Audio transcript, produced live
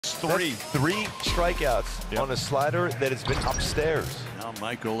three. That's 3 strikeouts on a slider that has been upstairs. Now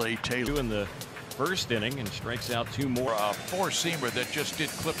Michael A. Taylor in the first inning and strikes out 2 more. A four-seamer that just did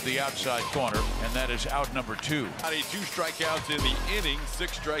clip the outside corner, and that is out number 2. 2 strikeouts in the inning,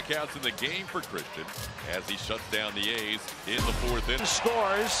 6 strikeouts in the game for Christian as he shuts down the A's in the 4th inning.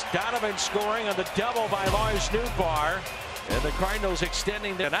 Scores. Donovan scoring on the double by Lars Nootbaar. And the Cardinals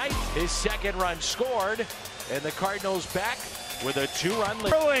extending the night. His second run scored. And the Cardinals back with a 2-run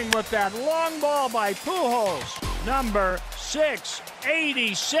lead. Throwing with that long ball by Pujols. Number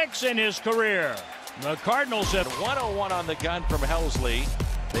 686 in his career. The Cardinals at 101 on the gun from Helsley.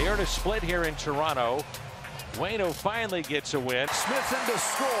 They earn a split here in Toronto. Waino finally gets a win. Smith in to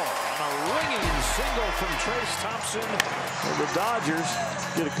score on a ringing single from Trace Thompson. Well, the Dodgers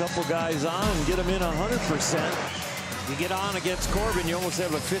get a couple guys on and get them in 100%. You get on against Corbin, you almost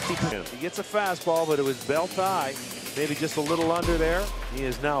have a 50%. He gets a fastball, but it was belt high. Maybe just a little under there. He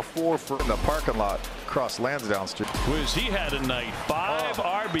is now 4 for in the parking lot across Lansdowne Street. Wiz, he had a night. 5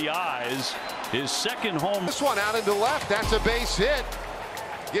 RBIs. His second home. This one out into left. That's a base hit.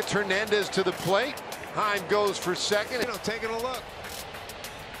 Gets Hernandez to the plate. Heim goes for second. Taking a look.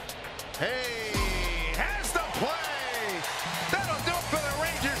 Hey, has the play. That'll do it for the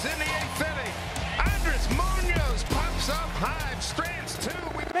Rangers in the 8th inning. Andres Munoz pops up. Heim strands 2.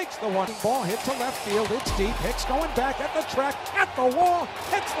 makes the one ball hit to left field. It's deep. Hicks going back at the track, at the wall,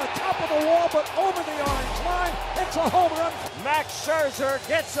 hits the top of the wall, but over the orange line. It's a home run. Max Scherzer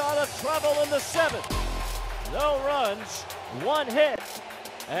gets out of trouble in the 7th. No runs, 1 hit,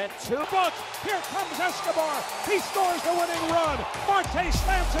 and 2 books. Here comes Escobar. He scores the winning run. Marte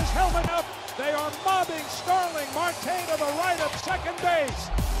slams his helmet up. They are mobbing Starling Marte to the right of second base.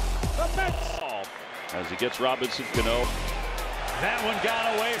 The Mets. As he gets Robinson Cano. That one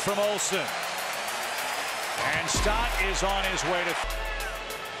got away from Olsen. And Stott is on his way to.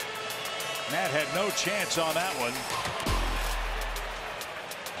 Matt had no chance on that one.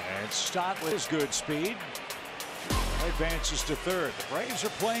 And Stott with his good speed advances to third. The Braves are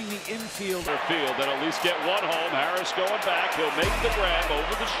playing the infield. Field that at least get 1 home. Harris going back. He'll make the grab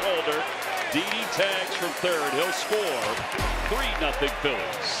over the shoulder. Didi tags from third. He'll score. 3-0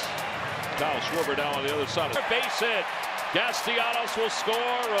 Phillies. Kyle Schwarber down on the other side. Base hit. Castellanos will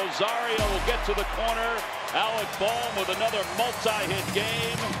score. Rosario will get to the corner. Alec Bohm with another multi-hit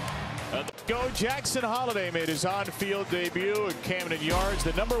game. Go Jackson Holliday made his on-field debut at Camden Yards,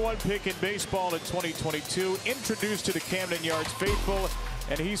 the #1 pick in baseball in 2022, introduced to the Camden Yards faithful,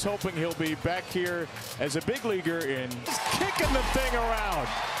 and he's hoping he'll be back here as a big leaguer in. He's kicking the thing around.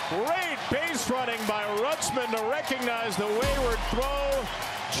 Great base running by Rutzman to recognize the wayward throw.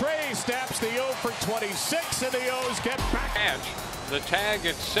 Trey snaps the 0 for 26, and the O's get back. The tag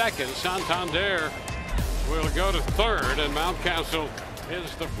at second. Santander will go to third, and Mountcastle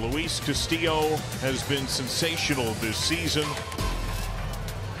is the. Luis Castillo has been sensational this season.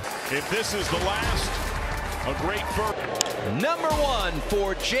 If this is the last, a great first. #1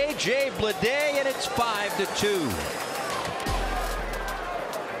 for J.J. Bleday, and it's 5-2.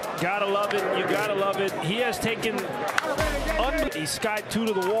 Gotta love it. You gotta love it. He has taken. He skied 2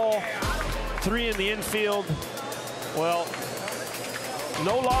 to the wall, 3 in the infield. Well,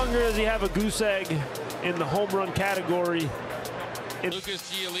 no longer does he have a goose egg in the home run category. Lucas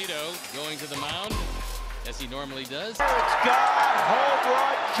Giolito going to the mound, as he normally does. It's gone. Home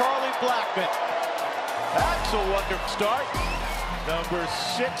run, Charlie Blackmon. That's a wonderful start. Number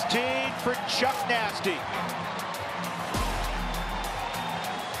 16 for Chuck Nasty.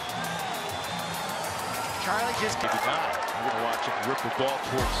 Charlie just You're going to watch him rip the ball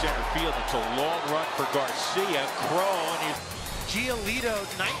towards center field. It's a long run for Garcia. Crone. Giolito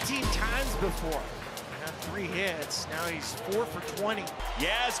 19 times before. Had 3 hits. Now he's 4 for 20.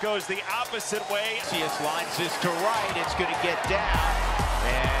 Yaz goes the opposite way. Cias lines this to right. It's going to get down.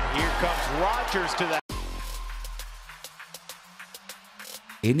 And here comes Rogers to that.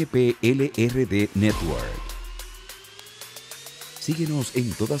 NPLRD Network. Síguenos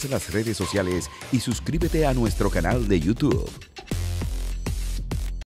en todas las redes sociales y suscríbete a nuestro canal de YouTube.